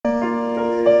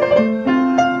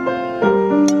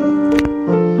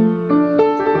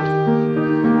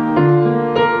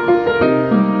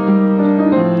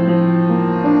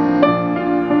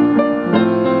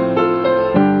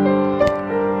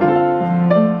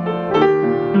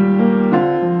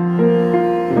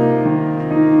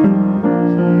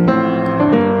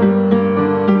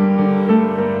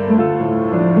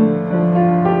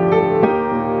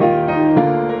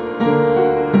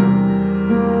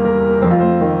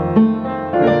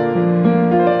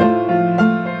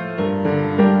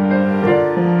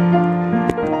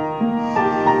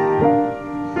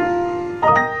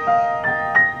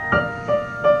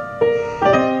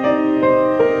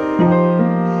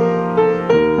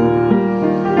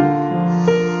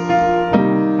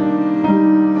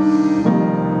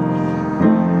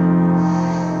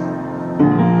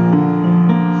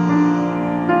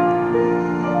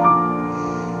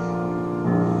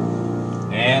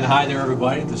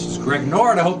This is Greg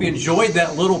Nord. I hope you enjoyed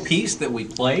that little piece that we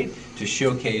played to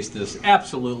showcase this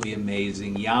absolutely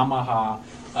amazing Yamaha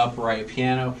upright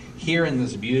piano here in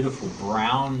this beautiful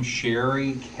brown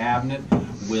sherry cabinet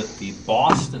with the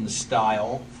Boston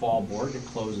style fall board that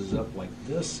closes up like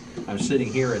this. I'm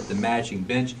sitting here at the matching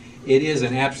bench. It is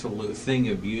an absolute thing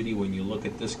of beauty when you look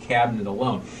at this cabinet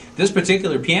alone. This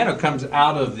particular piano comes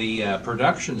out of the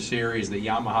production series that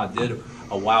Yamaha did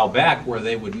a while back, where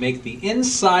they would make the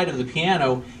inside of the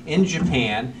piano in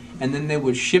Japan, and then they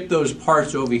would ship those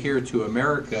parts over here to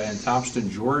America in Thompson,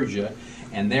 Georgia.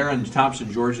 And there in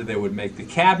Thompson, Georgia, they would make the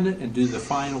cabinet and do the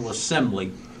final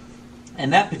assembly.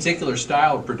 And that particular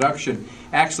style of production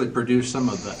actually produced some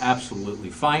of the absolutely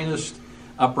finest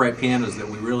upright pianos that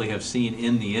we really have seen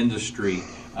in the industry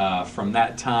from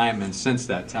that time and since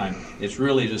that time. It's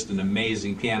really just an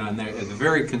amazing piano, and it's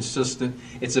very consistent.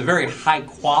 It's a very high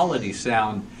quality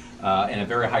sound and a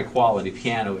very high quality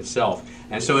piano itself.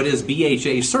 And so it is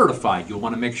BHA certified. You'll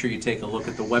want to make sure you take a look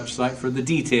at the website for the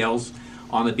details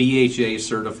on the BHA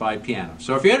certified piano.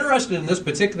 So if you're interested in this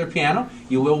particular piano,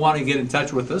 you will want to get in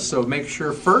touch with us. So make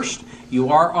sure first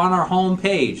you are on our home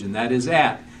page, and that is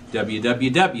at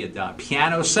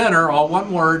www.pianocenter, all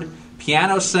one word,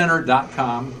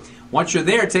 pianocenter.com. Once you're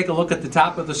there, take a look at the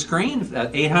top of the screen,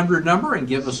 that 800 number, and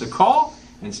give us a call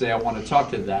and say, I want to talk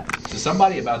to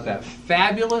somebody about that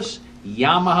fabulous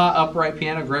Yamaha upright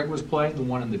piano Greg was playing, the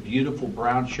one in the beautiful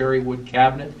brown cherry wood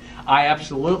cabinet. I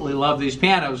absolutely love these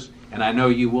pianos, and I know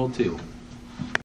you will too.